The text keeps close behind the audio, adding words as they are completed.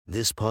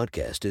This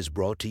podcast is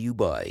brought to you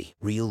by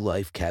Real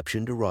Life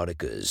Captioned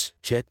Eroticas.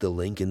 Check the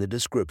link in the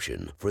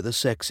description for the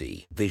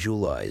sexy,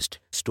 visualized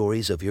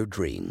stories of your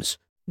dreams.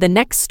 The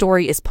next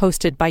story is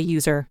posted by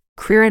user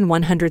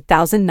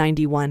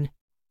Kriran100091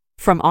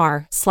 from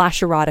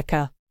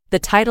r/erotica. The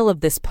title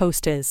of this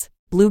post is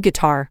Blue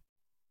Guitar.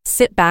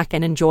 Sit back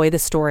and enjoy the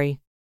story.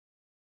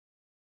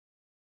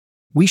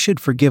 We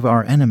should forgive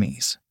our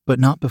enemies, but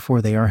not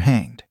before they are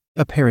hanged.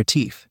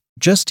 Aperitif.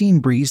 Justine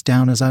breezed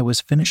down as I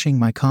was finishing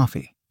my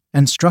coffee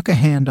and struck a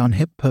hand on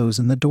hip pose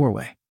in the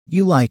doorway.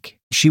 You like?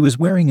 She was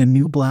wearing a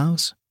new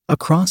blouse, a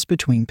cross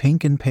between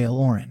pink and pale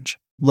orange.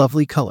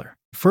 Lovely color.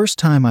 First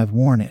time I've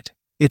worn it.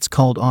 It's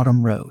called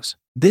Autumn Rose.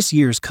 This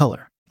year's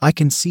color. I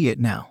can see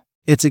it now.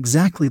 It's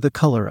exactly the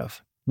color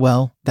of,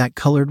 well, that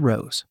colored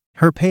rose.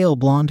 Her pale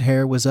blonde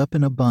hair was up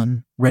in a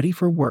bun, ready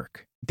for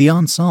work. The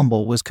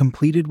ensemble was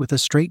completed with a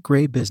straight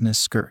gray business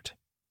skirt,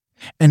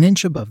 an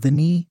inch above the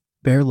knee,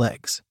 bare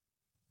legs,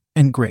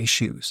 and gray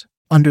shoes.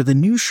 Under the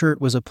new shirt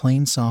was a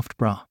plain soft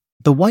bra.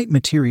 The white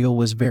material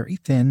was very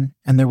thin,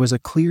 and there was a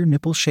clear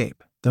nipple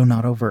shape, though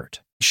not overt.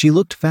 She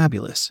looked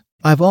fabulous.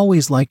 I've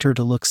always liked her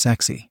to look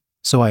sexy,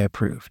 so I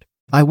approved.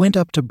 I went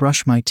up to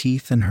brush my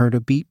teeth and heard a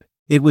beep.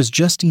 It was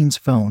Justine's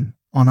phone,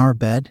 on our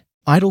bed.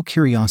 Idle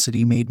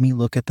curiosity made me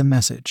look at the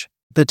message.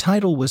 The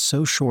title was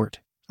so short,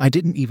 I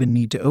didn't even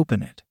need to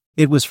open it.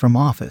 It was from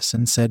Office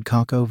and said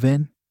Kako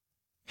Vin.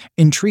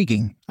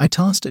 Intriguing, I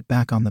tossed it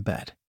back on the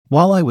bed.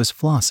 While I was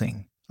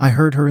flossing, I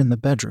heard her in the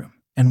bedroom,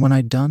 and when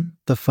I'd done,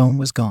 the phone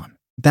was gone.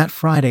 That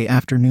Friday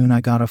afternoon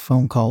I got a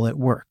phone call at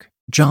work.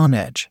 John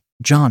Edge.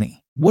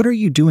 Johnny, what are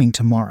you doing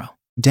tomorrow?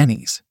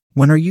 Denny's.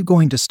 When are you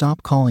going to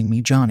stop calling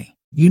me Johnny?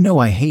 You know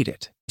I hate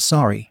it.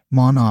 Sorry,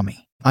 mon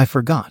ami. I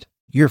forgot.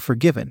 You're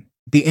forgiven.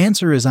 The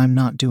answer is I'm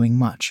not doing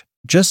much.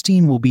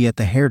 Justine will be at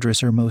the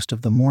hairdresser most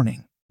of the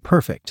morning.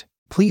 Perfect.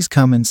 Please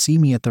come and see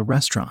me at the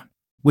restaurant.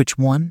 Which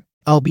one?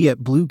 I'll be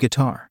at Blue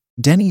Guitar.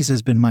 Denny's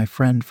has been my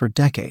friend for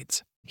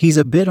decades. He's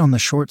a bit on the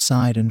short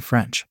side in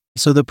French,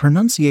 so the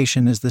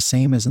pronunciation is the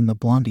same as in the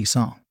Blondie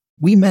song.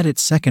 We met at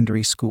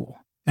secondary school,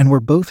 and we're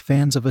both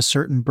fans of a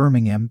certain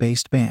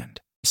Birmingham-based band.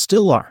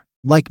 Still are.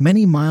 Like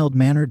many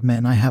mild-mannered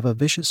men, I have a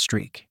vicious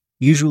streak,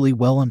 usually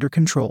well under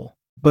control.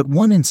 But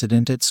one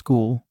incident at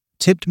school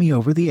tipped me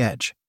over the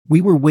edge.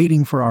 We were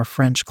waiting for our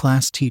French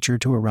class teacher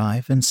to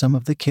arrive, and some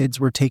of the kids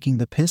were taking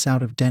the piss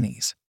out of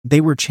Denny's.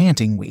 They were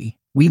chanting we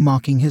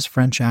mocking his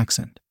French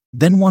accent.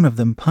 Then one of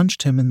them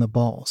punched him in the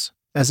balls,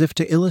 as if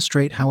to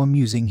illustrate how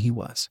amusing he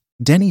was.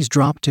 Denny's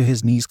dropped to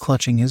his knees,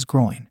 clutching his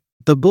groin.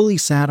 The bully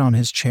sat on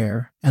his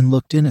chair and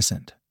looked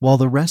innocent, while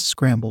the rest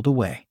scrambled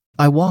away.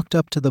 I walked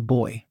up to the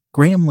boy,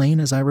 Graham Lane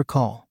as I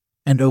recall,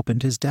 and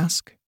opened his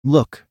desk.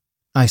 Look,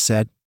 I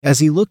said. As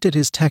he looked at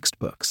his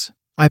textbooks,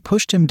 I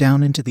pushed him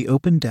down into the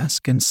open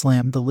desk and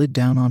slammed the lid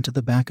down onto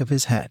the back of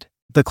his head.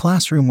 The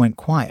classroom went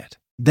quiet.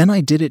 Then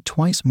I did it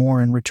twice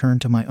more and returned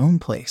to my own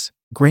place.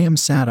 Graham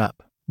sat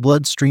up,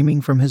 blood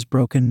streaming from his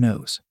broken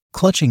nose.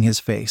 Clutching his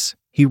face,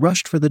 he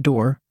rushed for the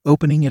door,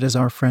 opening it as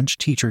our French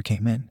teacher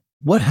came in.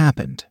 What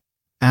happened?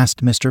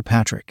 Asked Mr.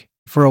 Patrick.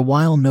 For a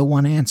while no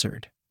one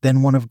answered.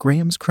 Then one of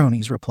Graham's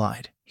cronies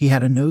replied. He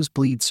had a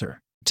nosebleed, sir.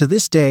 To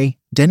this day,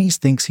 Denny's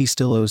thinks he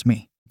still owes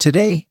me.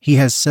 Today, he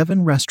has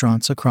 7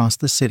 restaurants across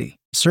the city.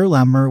 Sir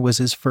Lammer was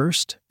his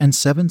first, and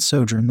 7th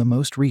Sojourn the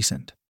most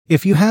recent.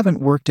 If you haven't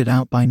worked it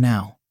out by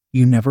now,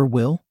 you never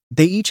will.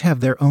 They each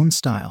have their own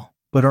style,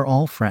 but are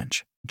all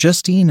French.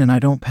 Justine and I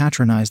don't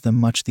patronize them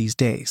much these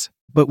days.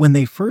 But when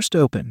they first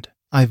opened,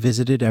 I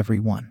visited every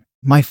one.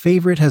 My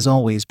favorite has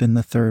always been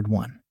the 3rd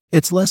one.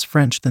 It's less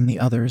French than the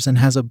others and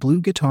has a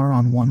blue guitar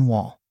on one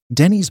wall.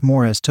 Denny's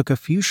Morris took a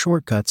few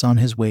shortcuts on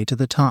his way to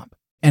the top,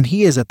 and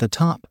he is at the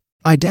top.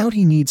 I doubt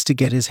he needs to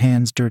get his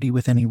hands dirty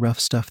with any rough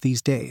stuff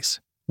these days.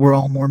 We're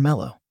all more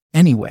mellow.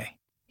 Anyway,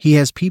 he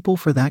has people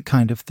for that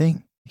kind of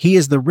thing. He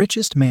is the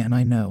richest man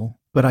I know,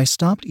 but I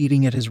stopped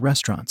eating at his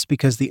restaurants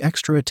because the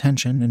extra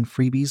attention and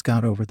freebies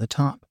got over the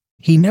top.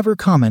 He never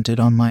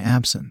commented on my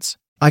absence.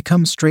 I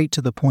come straight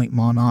to the point,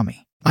 mon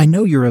ami. I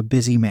know you're a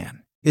busy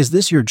man. Is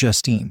this your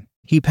Justine?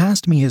 He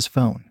passed me his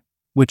phone,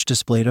 which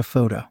displayed a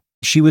photo.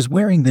 She was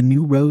wearing the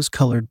new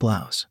rose-colored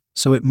blouse,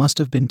 so it must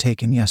have been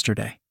taken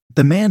yesterday.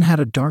 The man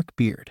had a dark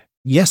beard.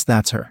 Yes,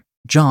 that's her.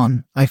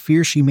 John, I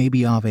fear she may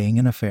be avaying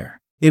an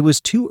affair. It was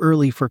too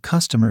early for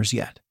customers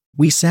yet.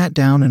 We sat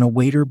down and a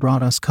waiter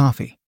brought us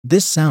coffee.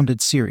 This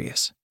sounded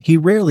serious. He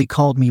rarely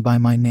called me by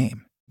my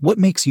name. What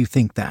makes you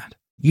think that?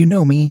 You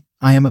know me,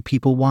 I am a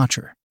people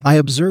watcher. I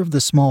observe the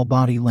small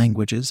body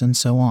languages and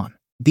so on.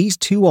 These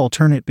two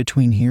alternate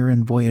between here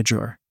and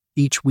Voyageur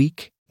each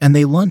week, and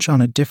they lunch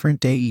on a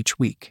different day each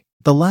week.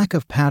 The lack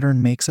of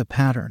pattern makes a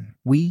pattern.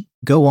 We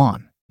go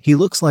on. He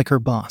looks like her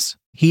boss.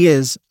 He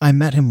is. I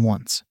met him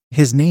once.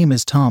 His name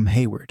is Tom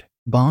Hayward.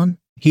 Bon?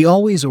 He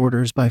always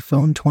orders by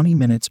phone 20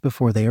 minutes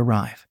before they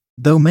arrive,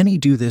 though many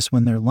do this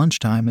when their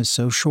lunchtime is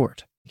so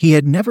short. He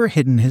had never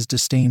hidden his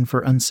disdain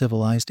for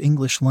uncivilized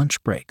English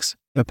lunch breaks.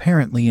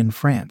 Apparently in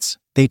France,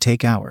 they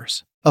take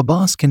hours. A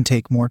boss can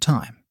take more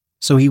time.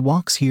 So he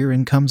walks here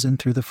and comes in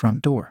through the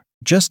front door.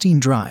 Justine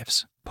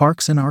drives,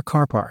 parks in our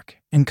car park,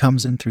 and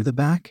comes in through the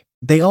back.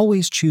 They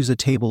always choose a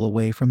table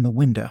away from the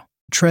window.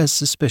 Trez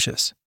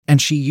suspicious,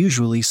 and she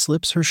usually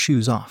slips her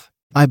shoes off.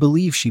 I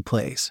believe she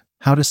plays,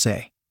 how to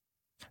say,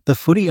 the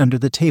footy under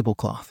the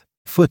tablecloth.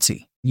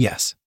 Footsie,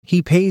 yes.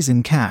 He pays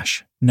in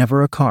cash,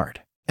 never a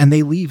card. And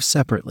they leave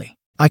separately.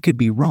 I could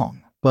be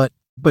wrong, but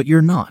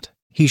you're not.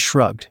 He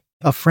shrugged.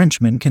 A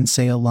Frenchman can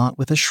say a lot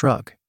with a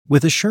shrug,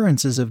 with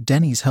assurances of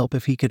Denny's help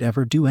if he could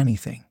ever do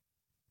anything.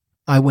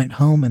 I went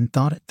home and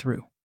thought it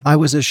through. I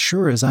was as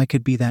sure as I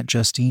could be that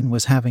Justine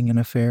was having an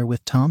affair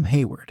with Tom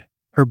Hayward,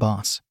 her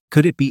boss.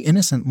 Could it be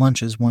innocent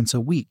lunches once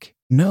a week?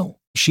 No.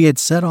 She had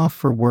set off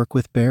for work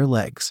with bare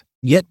legs,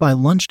 yet by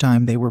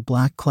lunchtime they were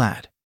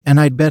black-clad, and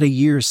I'd bet a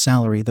year's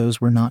salary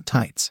those were not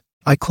tights.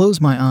 I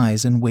closed my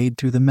eyes and wade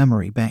through the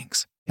memory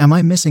banks. Am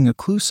I missing a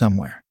clue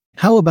somewhere?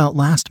 How about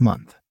last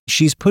month?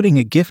 She's putting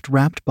a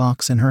gift-wrapped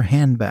box in her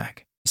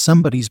handbag.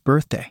 Somebody's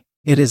birthday.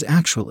 It is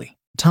actually.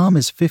 Tom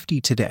is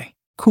 50 today.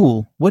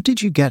 Cool. What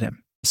did you get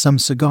him? Some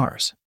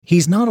cigars.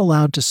 He's not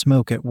allowed to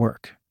smoke at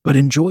work, but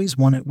enjoys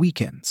one at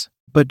weekends.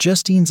 But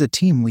Justine's a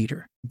team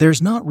leader.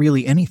 There's not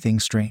really anything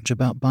strange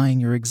about buying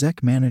your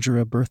exec manager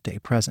a birthday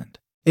present.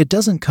 It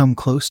doesn't come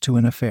close to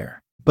an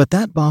affair. But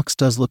that box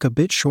does look a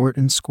bit short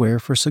and square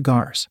for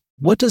cigars.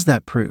 What does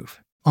that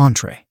prove?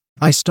 Entree.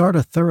 I start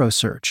a thorough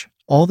search,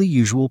 all the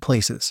usual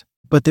places.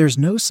 But there's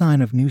no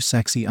sign of new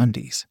sexy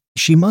undies.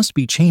 She must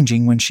be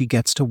changing when she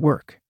gets to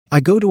work. I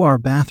go to our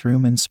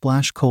bathroom and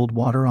splash cold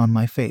water on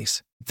my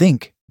face.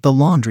 Think, the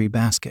laundry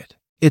basket.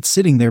 It's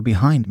sitting there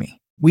behind me.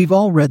 We've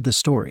all read the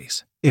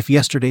stories. If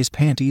yesterday's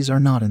panties are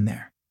not in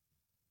there,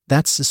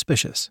 that's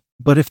suspicious.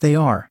 But if they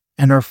are,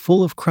 and are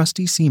full of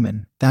crusty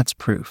semen, that's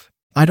proof.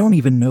 I don't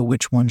even know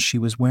which ones she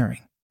was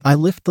wearing. I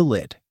lift the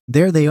lid.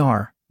 There they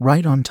are,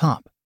 right on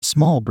top.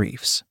 Small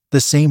briefs,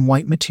 the same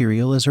white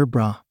material as her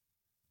bra.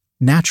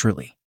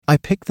 Naturally, I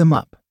pick them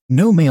up.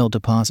 No mail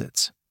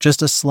deposits,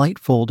 just a slight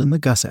fold in the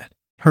gusset.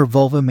 Her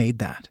vulva made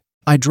that.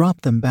 I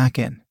drop them back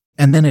in.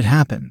 And then it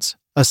happens.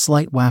 A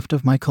slight waft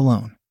of my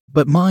cologne.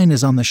 But mine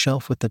is on the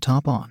shelf with the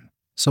top on,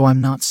 so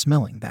I'm not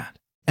smelling that.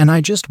 And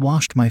I just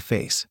washed my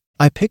face.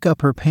 I pick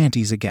up her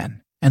panties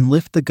again and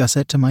lift the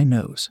gusset to my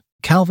nose.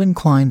 Calvin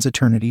Klein's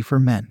Eternity for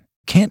Men.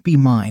 Can't be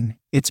mine.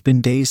 It's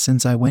been days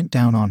since I went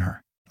down on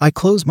her. I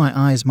close my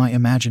eyes. My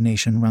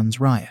imagination runs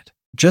riot.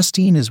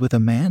 Justine is with a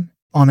man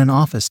on an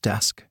office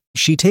desk.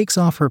 She takes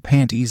off her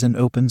panties and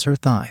opens her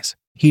thighs.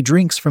 He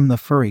drinks from the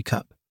furry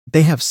cup.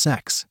 They have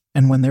sex,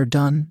 and when they're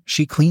done,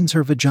 she cleans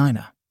her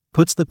vagina,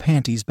 puts the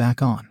panties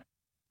back on,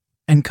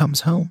 and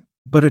comes home.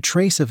 But a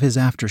trace of his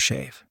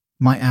aftershave,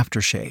 my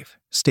aftershave,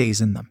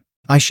 stays in them.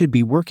 I should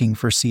be working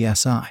for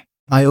CSI.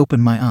 I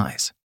open my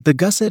eyes. The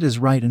gusset is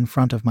right in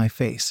front of my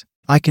face.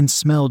 I can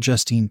smell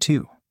Justine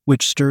too,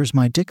 which stirs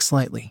my dick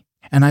slightly,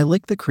 and I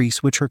lick the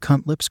crease which her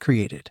cunt lips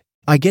created.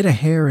 I get a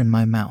hair in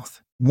my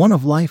mouth. One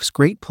of life's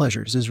great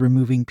pleasures is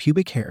removing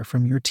pubic hair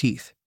from your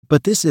teeth.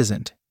 But this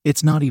isn't.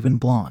 It's not even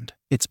blonde.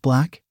 It's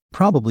black,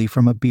 probably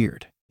from a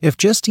beard. If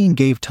Justine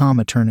gave Tom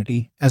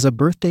Eternity as a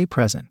birthday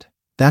present,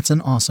 that's an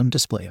awesome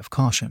display of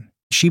caution.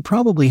 She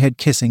probably had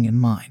kissing in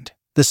mind.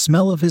 The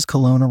smell of his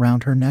cologne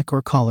around her neck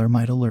or collar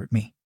might alert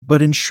me.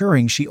 But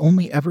ensuring she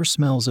only ever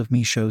smells of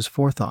me shows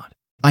forethought.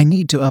 I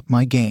need to up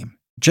my game.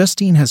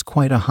 Justine has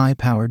quite a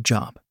high-powered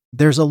job.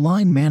 There's a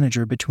line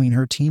manager between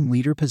her team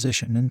leader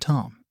position and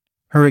Tom,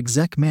 her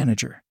exec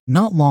manager.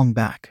 Not long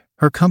back,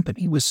 her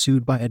company was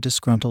sued by a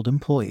disgruntled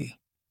employee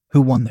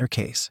who won their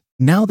case.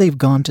 Now they've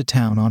gone to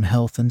town on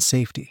health and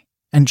safety,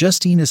 and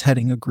Justine is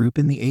heading a group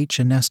in the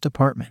H&S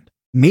department.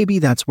 Maybe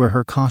that's where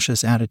her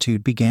cautious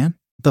attitude began.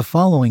 The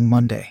following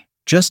Monday,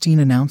 Justine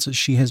announces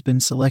she has been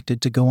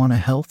selected to go on a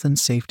health and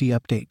safety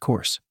update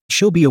course.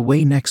 She'll be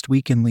away next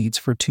week in Leeds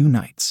for 2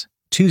 nights,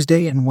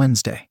 Tuesday and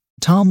Wednesday.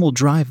 Tom will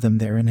drive them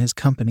there in his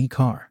company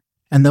car,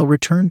 and they'll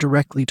return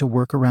directly to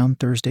work around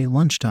Thursday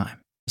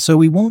lunchtime. So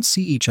we won't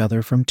see each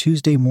other from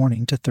Tuesday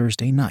morning to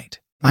Thursday night.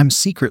 I'm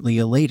secretly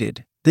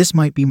elated. This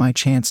might be my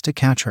chance to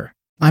catch her.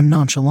 I'm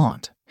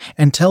nonchalant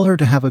and tell her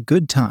to have a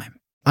good time.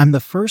 I'm the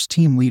first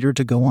team leader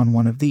to go on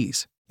one of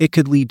these. It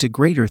could lead to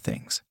greater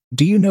things.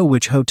 Do you know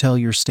which hotel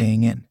you're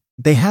staying in?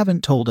 They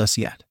haven't told us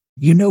yet.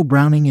 You know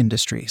Browning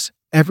Industries.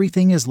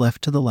 Everything is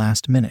left to the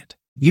last minute.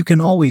 You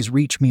can always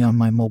reach me on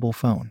my mobile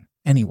phone.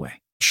 Anyway,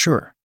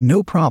 sure,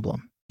 no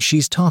problem.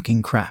 She's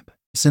talking crap.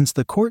 Since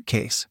the court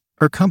case,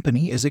 her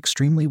company is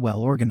extremely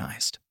well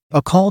organized.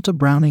 A call to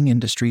Browning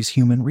Industries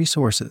Human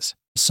Resources.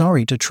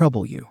 Sorry to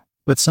trouble you,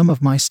 but some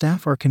of my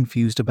staff are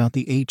confused about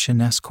the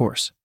H&S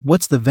course.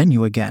 What's the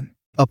venue again?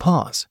 A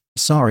pause.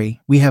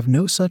 Sorry, we have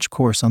no such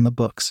course on the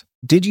books.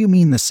 Did you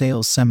mean the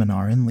sales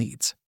seminar in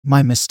Leeds?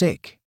 My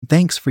mistake.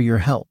 Thanks for your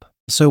help.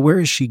 So where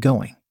is she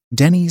going?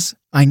 Denny's.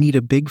 I need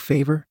a big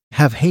favor.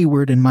 Have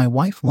Hayward and my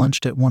wife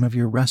lunched at one of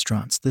your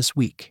restaurants this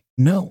week?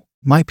 No.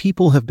 My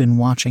people have been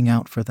watching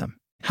out for them.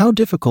 How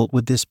difficult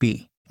would this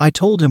be? I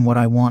told him what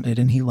I wanted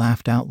and he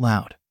laughed out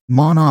loud.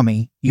 Mon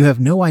ami, you have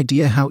no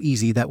idea how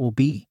easy that will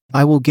be.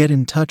 I will get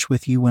in touch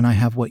with you when I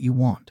have what you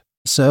want.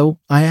 So,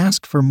 I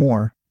asked for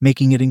more,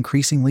 making it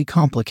increasingly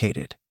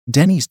complicated.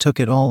 Denny's took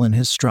it all in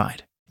his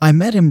stride. I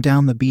met him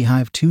down the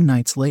Beehive 2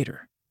 nights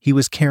later. He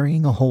was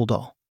carrying a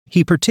holdall.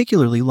 He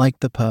particularly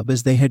liked the pub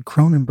as they had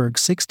Kronenbourg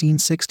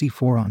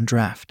 1664 on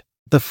draft.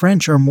 The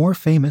French are more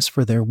famous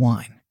for their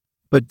wine,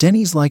 but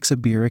Denny's likes a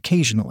beer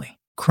occasionally.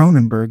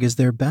 Kronenbourg is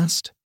their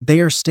best.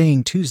 They are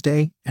staying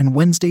Tuesday and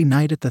Wednesday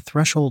night at the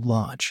Threshold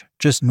Lodge,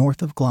 just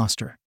north of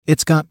Gloucester.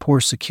 It's got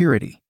poor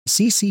security,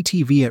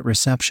 CCTV at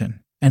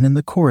reception, and in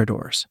the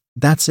corridors.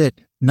 That's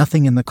it,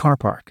 nothing in the car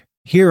park.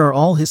 Here are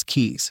all his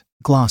keys.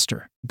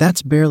 Gloucester,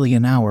 that's barely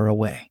an hour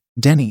away.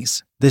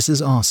 Denny's, this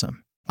is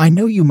awesome. I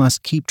know you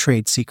must keep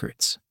trade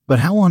secrets, but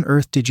how on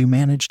earth did you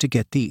manage to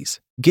get these?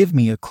 Give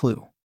me a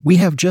clue. We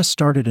have just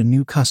started a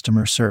new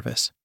customer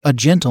service. A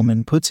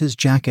gentleman puts his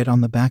jacket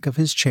on the back of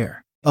his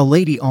chair. A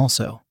lady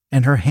also,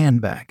 and her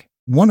handbag.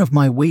 One of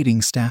my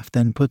waiting staff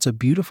then puts a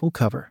beautiful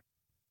cover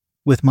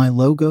with my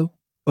logo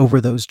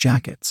over those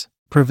jackets.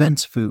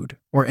 Prevents food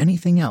or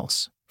anything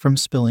else from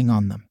spilling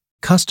on them.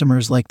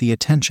 Customers like the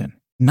attention.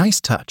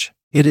 Nice touch.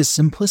 It is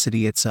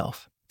simplicity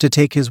itself. To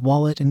take his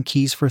wallet and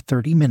keys for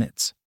 30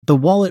 minutes. The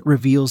wallet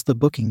reveals the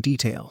booking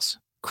details,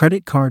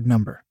 credit card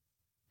number,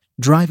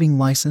 driving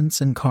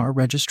license and car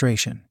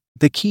registration.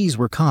 The keys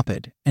were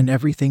copied and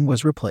everything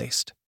was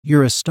replaced.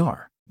 You're a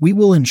star. We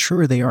will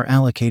ensure they are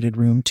allocated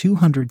room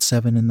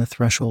 207 in the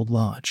Threshold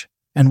Lodge,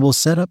 and will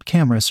set up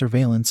camera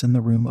surveillance in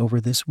the room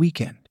over this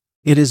weekend.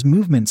 It is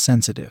movement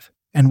sensitive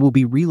and will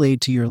be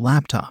relayed to your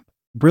laptop.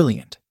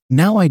 Brilliant.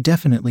 Now I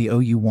definitely owe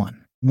you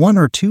one. 1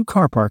 or 2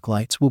 car park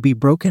lights will be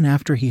broken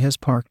after he has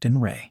parked,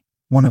 and Ray,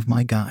 one of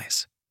my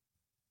guys,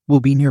 will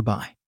be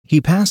nearby.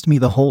 He passed me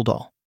the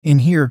holdall. In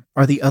here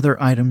are the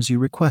other items you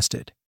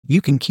requested.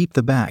 You can keep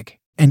the bag,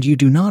 and you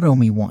do not owe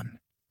me one.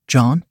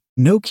 John,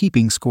 no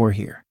keeping score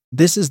here.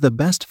 This is the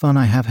best fun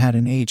I have had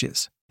in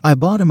ages. I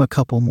bought him a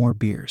couple more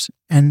beers,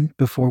 and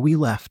before we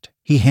left,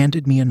 he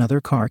handed me another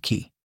car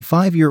key.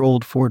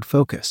 5-year-old Ford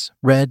Focus,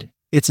 red.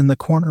 It's in the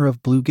corner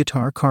of Blue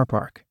Guitar Car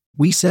Park.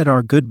 We said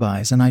our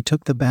goodbyes and I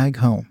took the bag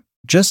home.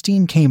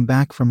 Justine came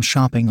back from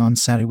shopping on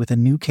Saturday with a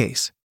new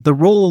case. The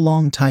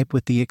roll-along type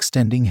with the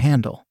extending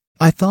handle.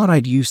 I thought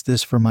I'd use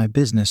this for my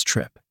business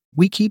trip.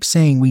 We keep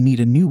saying we need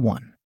a new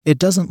one. It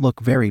doesn't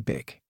look very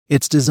big.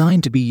 It's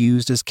designed to be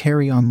used as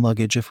carry-on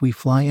luggage if we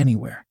fly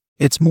anywhere.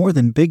 It's more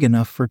than big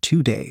enough for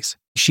 2 days.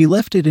 She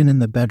left it in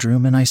the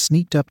bedroom and I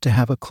sneaked up to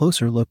have a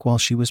closer look while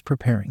she was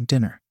preparing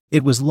dinner.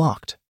 It was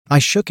locked. I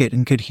shook it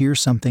and could hear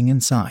something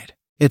inside.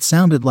 It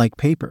sounded like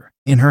paper.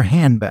 In her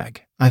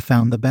handbag, I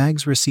found the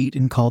bag's receipt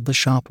and called the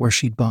shop where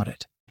she'd bought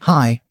it.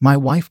 Hi, my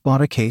wife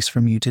bought a case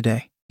from you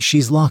today.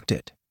 She's locked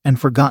it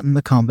and forgotten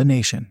the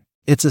combination.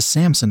 It's a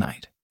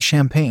Samsonite.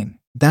 Champagne.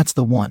 That's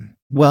the one.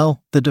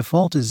 Well, the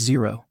default is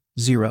 000.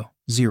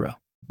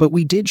 But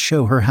we did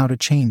show her how to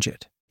change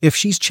it. If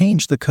she's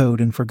changed the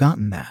code and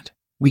forgotten that,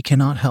 we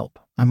cannot help,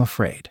 I'm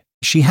afraid.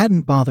 She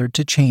hadn't bothered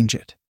to change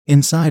it.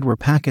 Inside were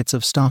packets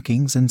of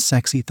stockings and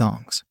sexy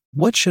thongs.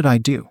 What should I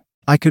do?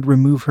 I could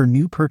remove her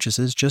new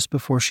purchases just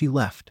before she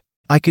left.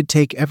 I could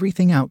take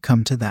everything out,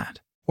 come to that.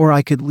 Or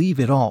I could leave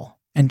it all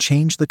and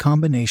change the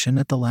combination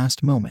at the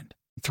last moment.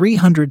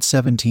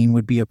 317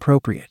 would be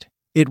appropriate.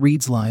 It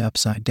reads lie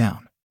upside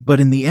down.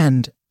 But in the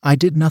end, I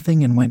did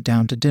nothing and went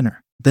down to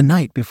dinner. The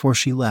night before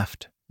she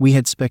left, we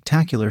had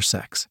spectacular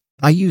sex.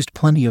 I used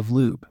plenty of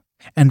lube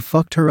and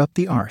fucked her up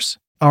the arse.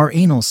 Our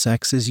anal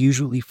sex is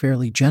usually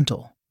fairly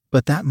gentle,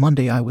 but that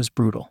Monday I was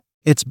brutal.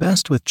 It's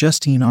best with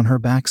Justine on her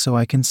back so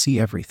I can see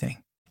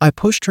everything. I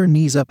pushed her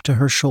knees up to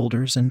her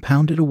shoulders and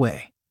pounded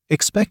away,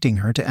 expecting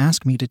her to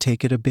ask me to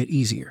take it a bit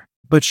easier.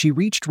 But she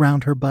reached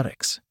round her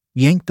buttocks,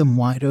 yanked them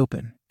wide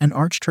open, and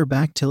arched her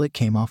back till it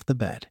came off the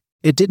bed.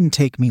 It didn't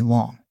take me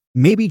long.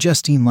 Maybe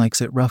Justine likes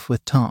it rough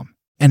with Tom,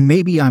 and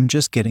maybe I'm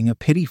just getting a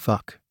pity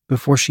fuck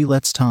before she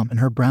lets Tom in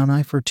her brown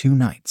eye for 2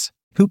 nights.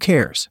 Who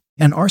cares?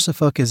 An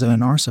arsefuck is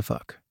an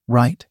arsefuck,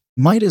 right?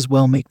 Might as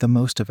well make the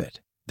most of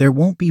it. There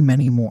won't be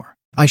many more.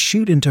 I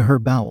shoot into her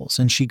bowels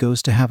and she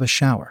goes to have a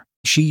shower.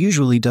 She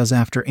usually does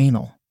after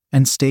anal,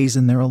 and stays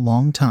in there a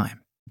long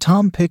time.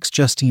 Tom picks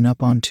Justine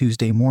up on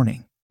Tuesday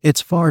morning.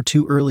 It's far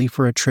too early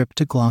for a trip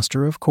to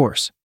Gloucester, of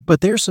course,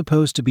 but they're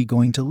supposed to be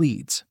going to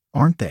Leeds,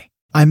 aren't they?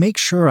 I make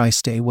sure I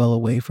stay well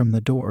away from the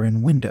door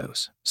and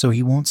windows, so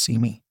he won't see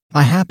me.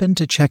 I happen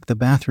to check the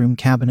bathroom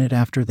cabinet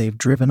after they've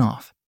driven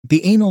off.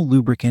 The anal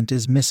lubricant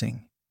is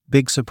missing.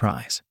 Big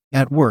surprise.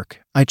 At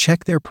work, I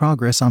check their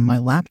progress on my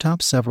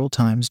laptop several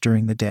times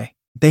during the day.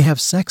 They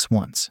have sex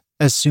once,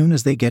 as soon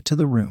as they get to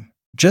the room.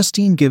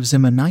 Justine gives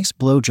him a nice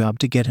blowjob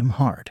to get him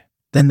hard.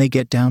 Then they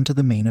get down to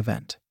the main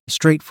event.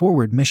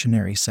 Straightforward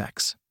missionary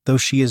sex, though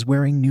she is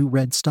wearing new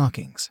red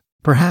stockings.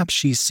 Perhaps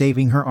she's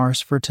saving her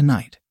arse for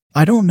tonight.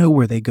 I don't know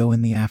where they go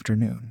in the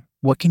afternoon.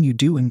 What can you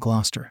do in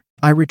Gloucester?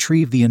 I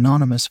retrieve the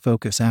anonymous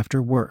Focus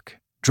after work,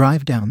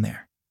 drive down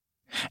there,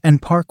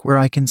 and park where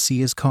I can see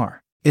his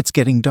car. It's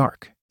getting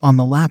dark. On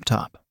the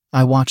laptop,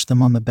 I watch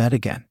them on the bed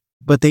again.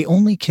 But they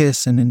only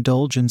kiss and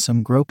indulge in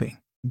some groping,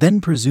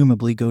 then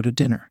presumably go to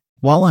dinner.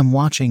 While I'm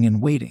watching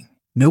and waiting,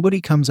 nobody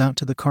comes out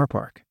to the car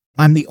park.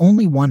 I'm the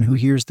only one who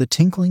hears the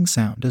tinkling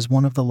sound as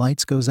one of the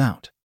lights goes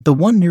out. The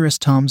one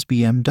nearest Tom's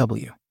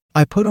BMW.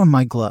 I put on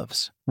my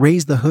gloves,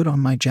 raise the hood on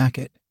my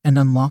jacket, and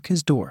unlock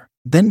his door.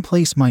 Then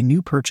place my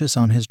new purchase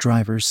on his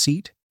driver's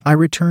seat. I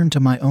return to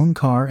my own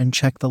car and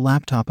check the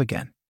laptop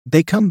again.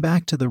 They come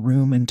back to the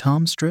room and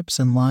Tom strips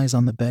and lies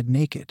on the bed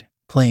naked,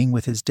 playing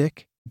with his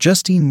dick.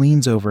 Justine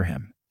leans over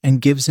him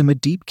and gives him a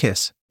deep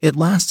kiss. It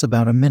lasts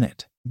about a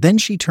minute. Then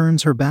she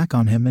turns her back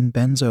on him and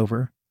bends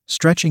over,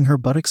 stretching her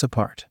buttocks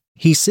apart.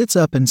 He sits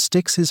up and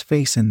sticks his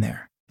face in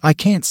there. I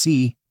can't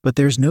see, but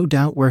there's no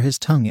doubt where his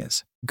tongue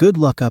is. Good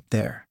luck up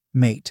there,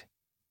 mate.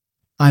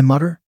 I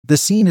mutter. The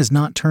scene is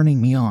not turning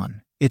me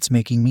on, it's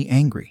making me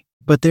angry.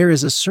 But there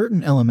is a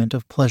certain element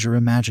of pleasure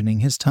imagining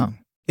his tongue.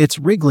 It's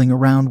wriggling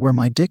around where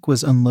my dick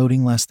was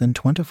unloading less than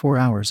 24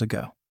 hours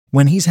ago.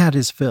 When he's had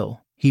his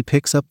fill, he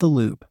picks up the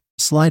lube,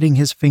 sliding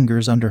his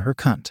fingers under her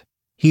cunt.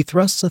 He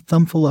thrusts a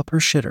thumbful up her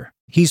shitter.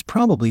 He's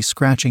probably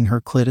scratching her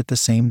clit at the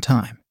same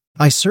time.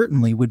 I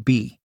certainly would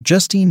be.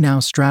 Justine now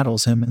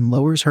straddles him and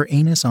lowers her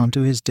anus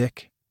onto his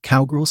dick,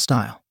 cowgirl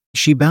style.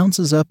 She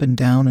bounces up and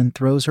down and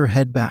throws her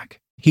head back.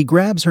 He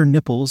grabs her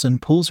nipples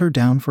and pulls her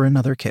down for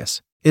another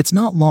kiss. It's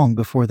not long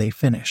before they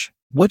finish.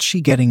 What's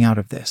she getting out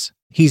of this?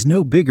 He's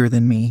no bigger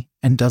than me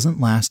and doesn't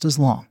last as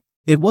long.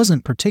 It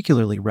wasn't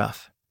particularly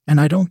rough, and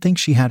I don't think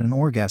she had an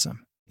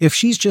orgasm. If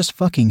she's just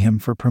fucking him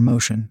for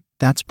promotion,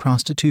 that's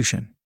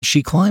prostitution.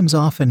 She climbs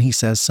off and he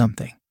says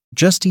something.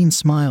 Justine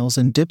smiles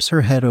and dips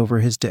her head over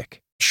his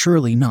dick.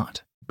 Surely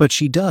not. But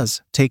she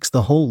does, takes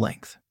the whole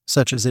length,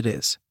 such as it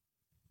is,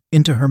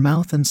 into her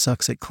mouth and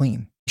sucks it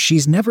clean.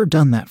 She's never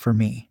done that for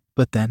me,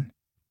 but then,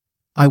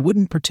 I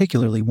wouldn't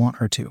particularly want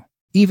her to.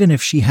 Even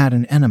if she had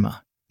an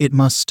enema, it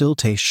must still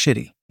taste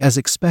shitty. As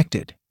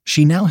expected,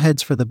 she now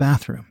heads for the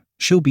bathroom.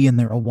 She'll be in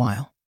there a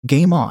while.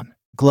 Game on,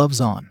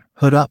 gloves on,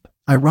 hood up.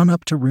 I run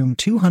up to room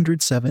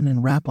 207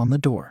 and rap on the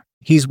door.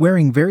 He's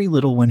wearing very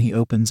little when he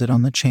opens it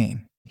on the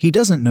chain. He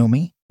doesn't know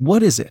me.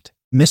 What is it?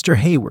 Mr.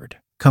 Hayward,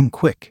 come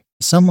quick.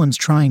 Someone's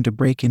trying to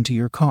break into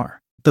your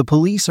car. The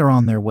police are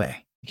on their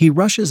way. He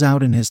rushes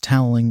out in his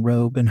toweling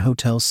robe and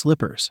hotel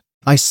slippers.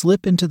 I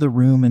slip into the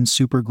room and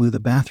superglue the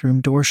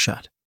bathroom door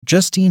shut.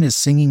 Justine is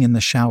singing in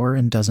the shower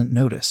and doesn't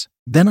notice.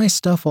 Then I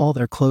stuff all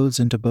their clothes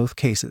into both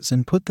cases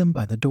and put them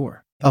by the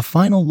door. A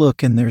final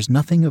look and there's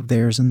nothing of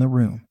theirs in the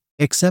room,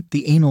 except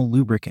the anal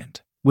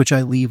lubricant, which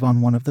I leave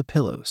on one of the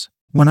pillows.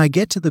 When I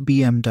get to the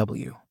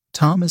BMW,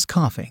 Tom is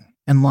coughing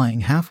and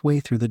lying halfway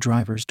through the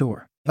driver's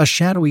door. A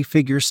shadowy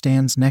figure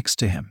stands next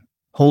to him,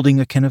 holding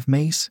a can of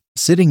mace.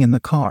 Sitting in the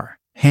car,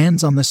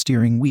 hands on the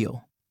steering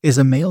wheel, is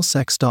a male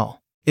sex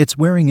doll. It's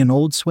wearing an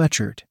old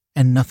sweatshirt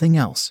and nothing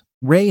else.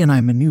 Ray and I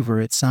maneuver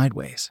it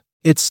sideways.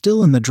 It's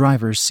still in the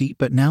driver's seat,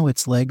 but now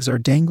its legs are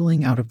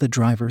dangling out of the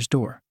driver's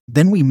door.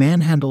 Then we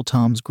manhandle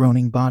Tom's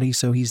groaning body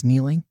so he's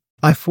kneeling.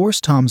 I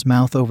force Tom's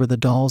mouth over the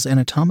doll's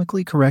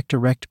anatomically correct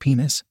erect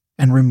penis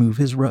and remove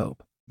his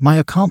robe. My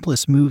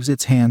accomplice moves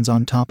its hands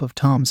on top of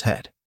Tom's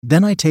head.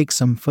 Then I take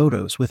some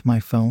photos with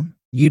my phone.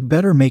 You'd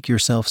better make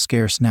yourself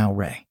scarce now,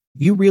 Ray.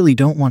 You really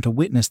don't want to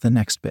witness the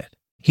next bit.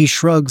 He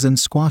shrugs and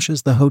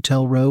squashes the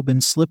hotel robe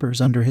and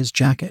slippers under his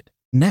jacket.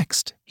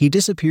 Next, he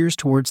disappears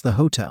towards the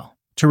hotel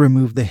to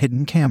remove the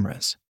hidden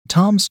cameras.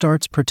 Tom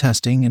starts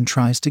protesting and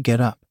tries to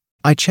get up.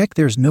 I check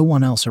there's no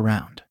one else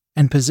around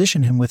and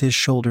position him with his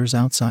shoulders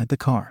outside the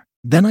car.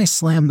 Then I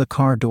slam the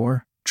car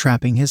door,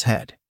 trapping his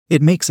head.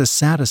 It makes a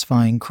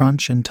satisfying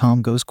crunch and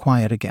Tom goes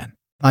quiet again.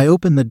 I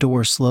open the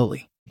door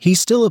slowly. He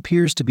still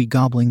appears to be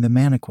gobbling the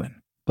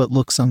mannequin, but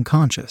looks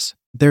unconscious.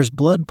 There's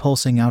blood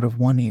pulsing out of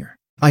one ear.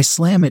 I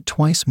slam it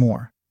twice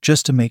more,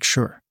 just to make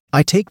sure.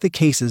 I take the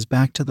cases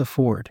back to the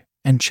Ford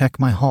and check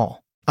my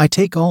haul. I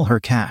take all her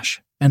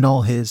cash, and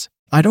all his.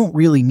 I don't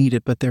really need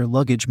it, but their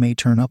luggage may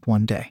turn up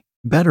one day.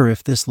 Better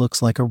if this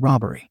looks like a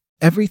robbery.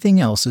 Everything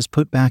else is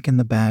put back in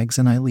the bags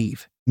and I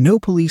leave. No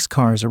police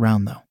cars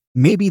around though.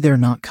 Maybe they're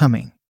not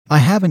coming. I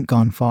haven't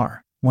gone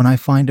far when I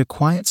find a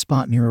quiet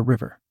spot near a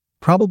river,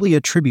 probably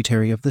a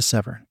tributary of the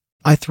Severn.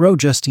 I throw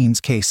Justine's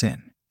case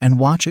in and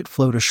watch it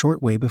float a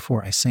short way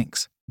before I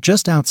sinks.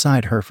 Just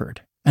outside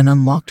Hereford, an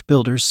unlocked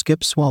builder's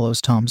skip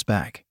swallows Tom's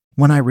bag.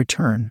 When I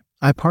return,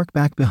 I park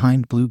back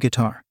behind Blue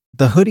Guitar.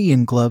 The hoodie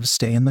and gloves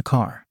stay in the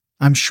car.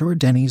 I'm sure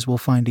Denny's will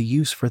find a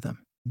use for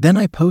them. Then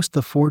I post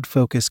the Ford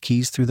Focus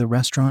keys through the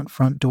restaurant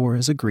front door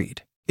as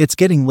agreed. It's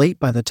getting late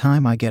by the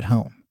time I get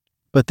home,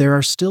 but there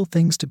are still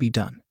things to be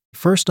done.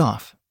 First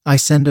off, I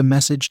send a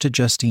message to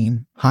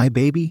Justine. Hi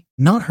baby,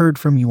 not heard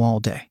from you all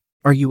day.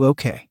 Are you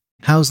okay?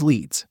 How's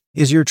Leeds?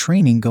 Is your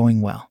training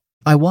going well?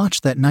 I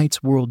watched that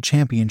night's World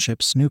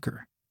Championship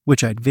snooker,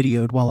 which I'd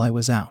videoed while I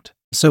was out,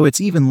 so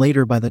it's even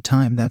later by the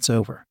time that's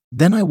over.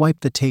 Then I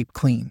wipe the tape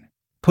clean,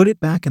 put it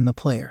back in the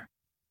player,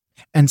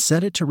 and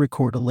set it to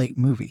record a late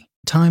movie.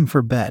 Time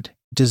for bed,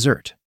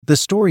 dessert. The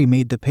story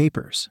made the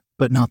papers,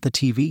 but not the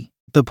TV.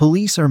 The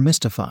police are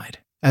mystified,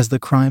 as the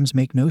crimes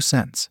make no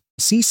sense.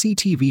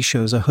 CCTV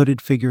shows a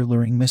hooded figure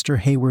luring Mr.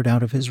 Hayward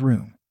out of his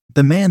room.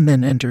 The man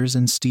then enters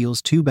and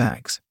steals 2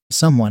 bags.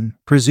 Someone,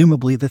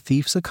 presumably the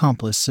thief's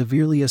accomplice,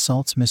 severely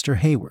assaults Mr.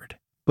 Hayward.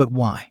 But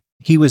why?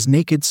 He was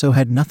naked, so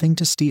had nothing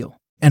to steal.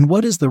 And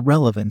what is the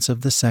relevance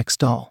of the sex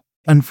doll?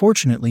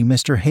 Unfortunately,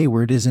 Mr.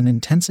 Hayward is in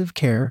intensive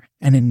care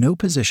and in no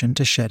position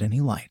to shed any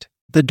light.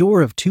 The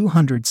door of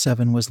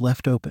 207 was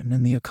left open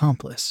and the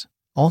accomplice,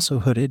 also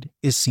hooded,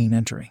 is seen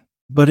entering.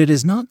 But it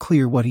is not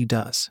clear what he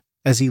does,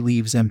 as he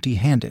leaves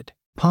empty-handed.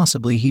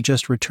 Possibly he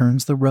just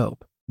returns the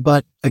robe.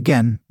 But,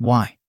 again,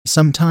 why?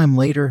 Some time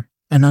later,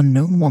 an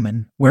unknown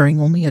woman, wearing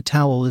only a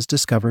towel, is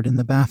discovered in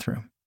the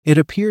bathroom. It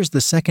appears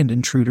the second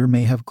intruder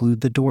may have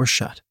glued the door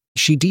shut.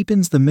 She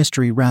deepens the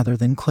mystery rather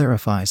than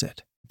clarifies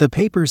it. The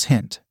papers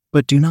hint,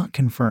 but do not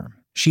confirm,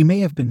 she may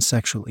have been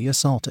sexually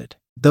assaulted.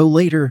 Though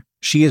later,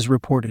 she is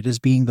reported as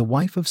being the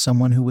wife of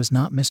someone who was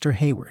not Mr.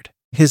 Hayward.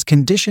 His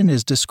condition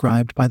is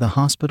described by the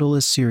hospital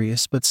as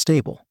serious but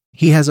stable.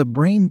 He has a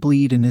brain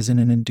bleed and is in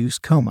an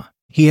induced coma.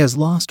 He has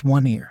lost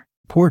one ear.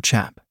 Poor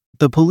chap.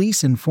 The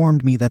police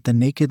informed me that the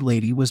naked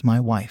lady was my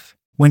wife.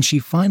 When she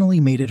finally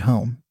made it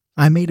home,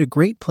 I made a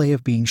great play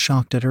of being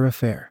shocked at her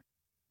affair.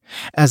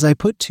 As I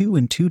put two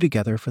and two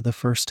together for the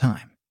first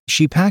time,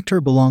 she packed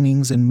her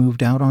belongings and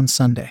moved out on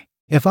Sunday.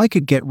 If I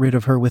could get rid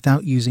of her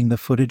without using the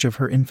footage of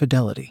her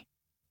infidelity,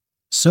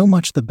 so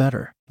much the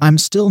better. I'm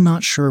still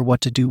not sure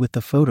what to do with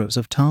the photos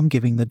of Tom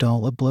giving the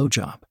doll a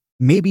blowjob.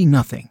 Maybe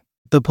nothing.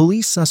 The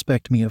police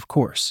suspect me, of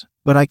course,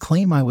 but I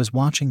claim I was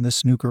watching the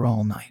snooker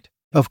all night.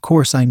 Of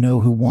course I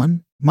know who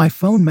won. My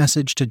phone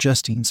message to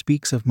Justine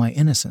speaks of my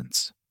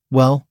innocence.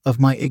 Well, of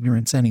my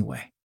ignorance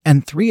anyway.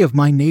 And 3 of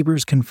my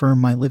neighbors confirm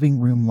my living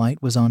room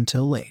light was on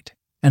till late,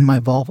 and my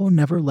Volvo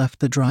never left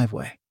the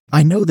driveway.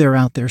 I know they're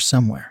out there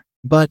somewhere,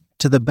 but,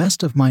 to the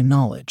best of my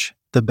knowledge,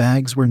 the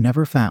bags were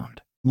never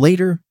found.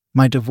 Later,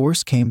 my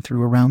divorce came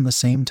through around the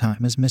same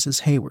time as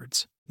Mrs.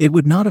 Hayward's. It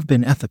would not have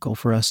been ethical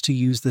for us to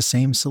use the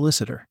same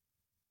solicitor,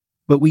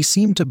 but we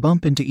seemed to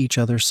bump into each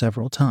other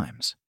several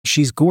times.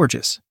 She's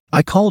gorgeous.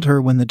 I called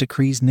her when the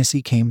decrees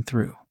Nissy came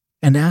through,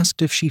 and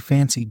asked if she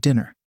fancied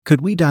dinner.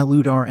 Could we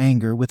dilute our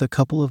anger with a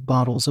couple of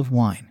bottles of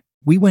wine?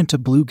 We went to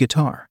Blue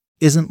Guitar.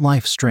 Isn't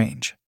life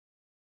strange?